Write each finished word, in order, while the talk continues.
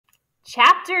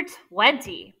Chapter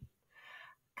 20.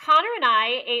 Connor and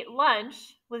I ate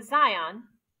lunch with Zion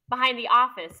behind the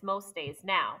office most days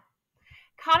now.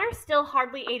 Connor still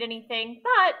hardly ate anything,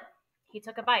 but he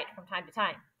took a bite from time to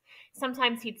time.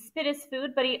 Sometimes he'd spit his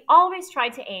food, but he always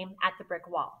tried to aim at the brick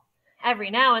wall. Every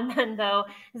now and then, though,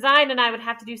 Zion and I would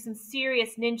have to do some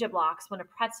serious ninja blocks when a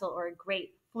pretzel or a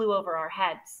grape flew over our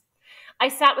heads. I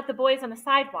sat with the boys on the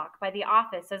sidewalk by the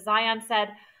office as Zion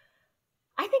said,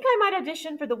 "I think I might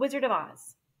audition for the Wizard of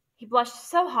Oz." He blushed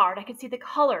so hard I could see the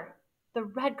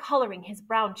red coloring his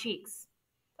brown cheeks.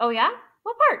 "Oh yeah?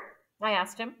 What part?" I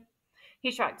asked him.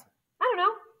 He shrugged. "I don't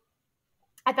know."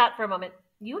 I thought for a moment.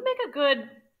 "You would make a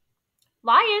good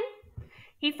lion."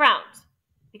 He frowned.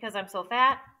 "Because I'm so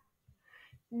fat?"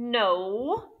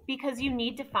 "No, because you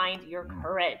need to find your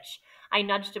courage." I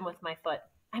nudged him with my foot.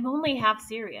 "I'm only half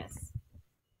serious."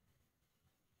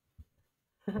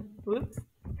 Whoops.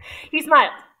 He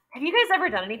smiled. "Have you guys ever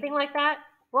done anything like that?"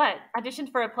 "What?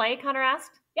 Auditioned for a play?" Connor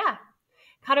asked. "Yeah."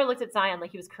 Connor looked at Zion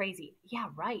like he was crazy. "Yeah,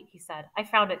 right," he said. I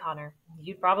frowned at Connor.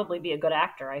 "You'd probably be a good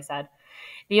actor," I said.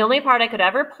 "The only part I could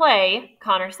ever play,"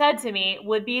 Connor said to me,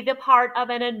 "would be the part of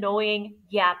an annoying,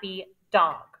 yappy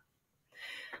dog."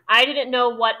 I didn't know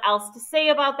what else to say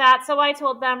about that, so I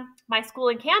told them my school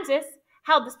in Kansas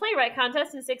held this playwright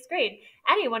contest in 6th grade.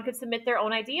 Anyone could submit their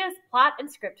own ideas, plot,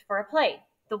 and script for a play.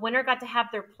 The winner got to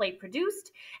have their play produced,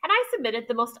 and I submitted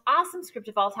the most awesome script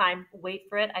of all time. Wait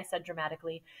for it, I said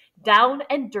dramatically. Down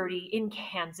and Dirty in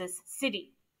Kansas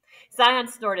City. Zion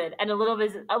snorted, and a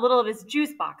little of his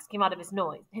juice box came out of his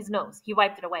nose. He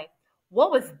wiped it away.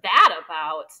 "What was that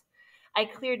about?" I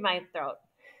cleared my throat.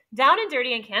 Down and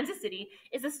Dirty in Kansas City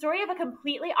is the story of a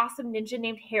completely awesome ninja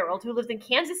named Harold who lives in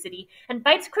Kansas City and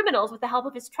fights criminals with the help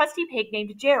of his trusty pig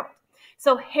named Gerald.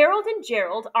 So Harold and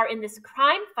Gerald are in this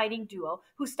crime-fighting duo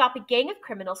who stop a gang of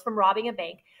criminals from robbing a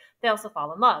bank. They also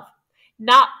fall in love.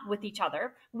 Not with each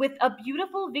other, with a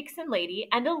beautiful vixen lady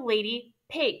and a lady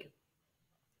pig.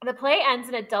 The play ends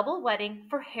in a double wedding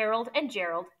for Harold and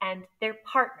Gerald and their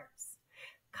partners.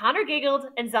 Connor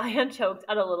giggled and Zion choked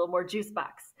on a little more juice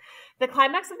box. The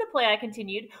climax of the play, I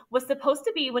continued, was supposed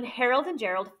to be when Harold and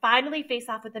Gerald finally face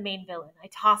off with the main villain. I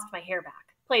tossed my hair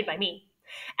back, played by me.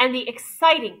 And the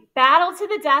exciting battle to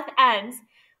the death ends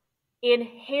in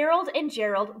Harold and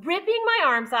Gerald ripping my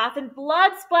arms off and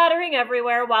blood splattering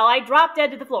everywhere while I dropped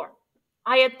dead to the floor.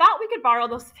 I had thought we could borrow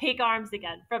those fake arms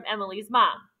again from Emily's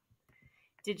mom.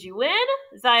 "Did you win?"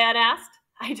 Zion asked.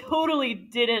 I totally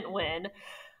didn't win.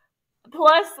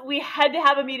 Plus, we had to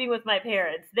have a meeting with my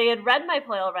parents. They had read my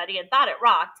play already and thought it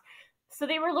rocked, so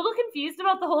they were a little confused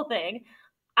about the whole thing.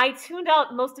 I tuned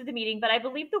out most of the meeting, but I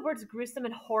believe the words gruesome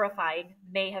and horrifying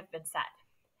may have been said.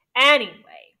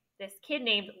 Anyway, this kid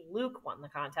named Luke won the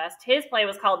contest. His play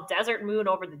was called Desert Moon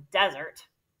Over the Desert.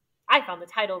 I found the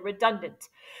title redundant,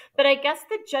 but I guess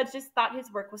the judges thought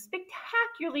his work was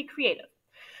spectacularly creative.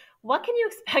 What can you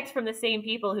expect from the same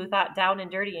people who thought Down and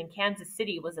Dirty in Kansas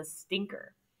City was a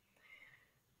stinker?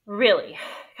 "Really,"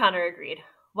 Connor agreed.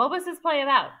 "What was his play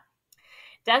about?"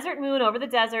 Desert Moon Over the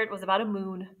Desert was about a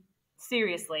moon,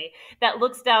 seriously, that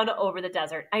looks down over the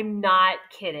desert. I'm not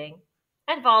kidding.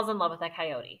 And falls in love with a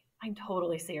coyote. I'm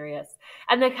totally serious.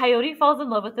 And the coyote falls in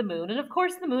love with the moon, and of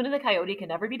course the moon and the coyote can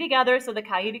never be together, so the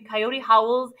coyote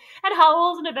howls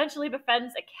and eventually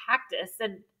befriends a cactus,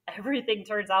 and everything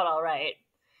turns out all right.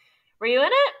 "Were you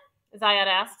in it?" Zion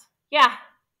asked. "Yeah,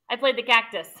 I played the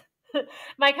cactus."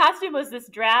 My costume was this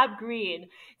drab green,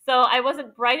 so I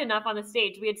wasn't bright enough on the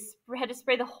stage. We had to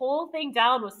spray the whole thing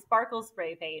down with sparkle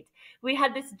spray paint. We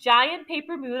had this giant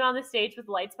paper moon on the stage with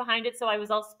lights behind it, so I was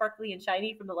all sparkly and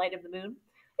shiny from the light of the moon.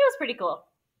 It was pretty cool.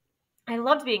 I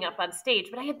loved being up on stage,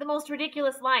 but I had the most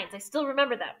ridiculous lines. I still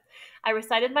remember them. I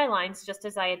recited my lines just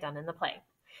as I had done in the play.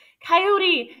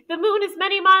 "Coyote, the moon is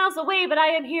many miles away, but I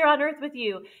am here on Earth with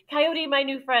you. Coyote, my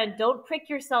new friend, don't prick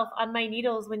yourself on my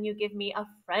needles when you give me a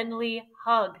friendly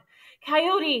hug.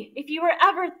 Coyote, if you were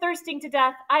ever thirsting to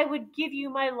death, I would give you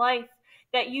my life,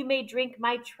 that you may drink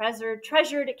my treasured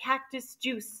cactus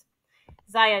juice."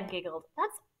 Zion giggled.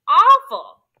 "That's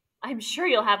awful." "I'm sure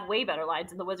you'll have way better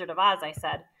lines in The Wizard of Oz," I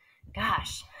said.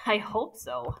 "Gosh, I hope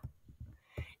so."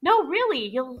 "No, really,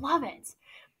 you'll love it."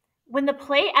 When the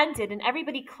play ended and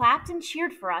everybody clapped and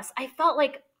cheered for us, I felt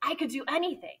like I could do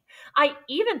anything. I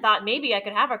even thought maybe I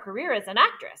could have a career as an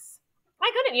actress.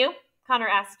 "Why couldn't you?" Connor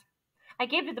asked. I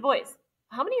gave to the boys.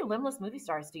 "How many limbless movie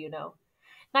stars do you know?"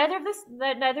 Neither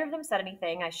of them said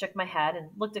anything. I shook my head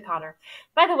and looked at Connor.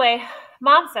 "By the way,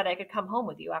 Mom said I could come home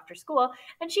with you after school,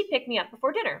 and she'd pick me up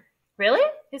before dinner." "Really?"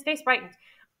 His face brightened.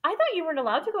 "I thought you weren't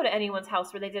allowed to go to anyone's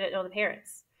house where they didn't know the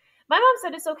parents." "My mom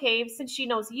said it's okay since she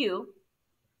knows you."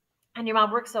 And your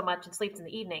mom works so much and sleeps in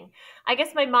the evening. I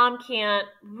guess my mom can't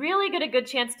really get a good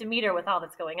chance to meet her with all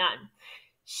that's going on.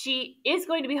 She is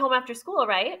going to be home after school,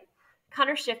 right?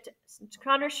 Connor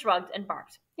shrugged and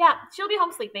barked. Yeah, she'll be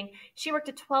home sleeping. She worked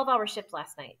a 12-hour shift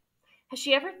last night. Has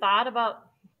she ever thought about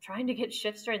trying to get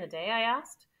shifts during the day? I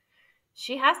asked.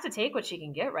 She has to take what she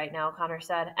can get right now, Connor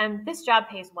said, and this job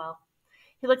pays well.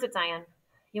 He looked at Zion.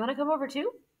 You want to come over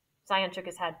too? Zion shook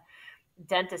his head.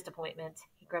 Dentist appointment,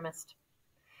 he grimaced.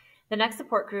 The next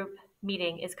support group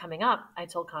meeting is coming up, I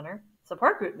told Connor.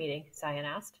 Support group meeting? Zion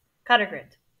asked. Connor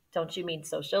grinned. Don't you mean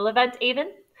social event,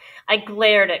 Avon? I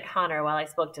glared at Connor while I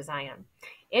spoke to Zion.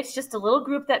 It's just a little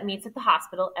group that meets at the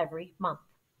hospital every month.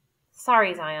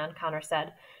 Sorry, Zion, Connor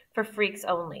said. For freaks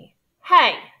only.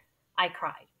 Hey! I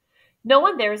cried. No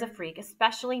one there is a freak,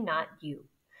 especially not you.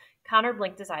 Connor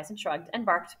blinked his eyes and shrugged and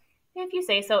barked. If you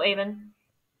say so, Avon.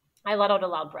 I let out a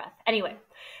loud breath. Anyway,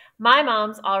 my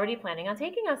mom's already planning on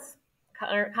taking us.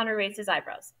 Connor raised his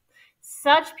eyebrows.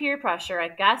 Such peer pressure, I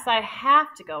guess I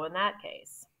have to go in that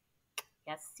case.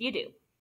 Yes, you do.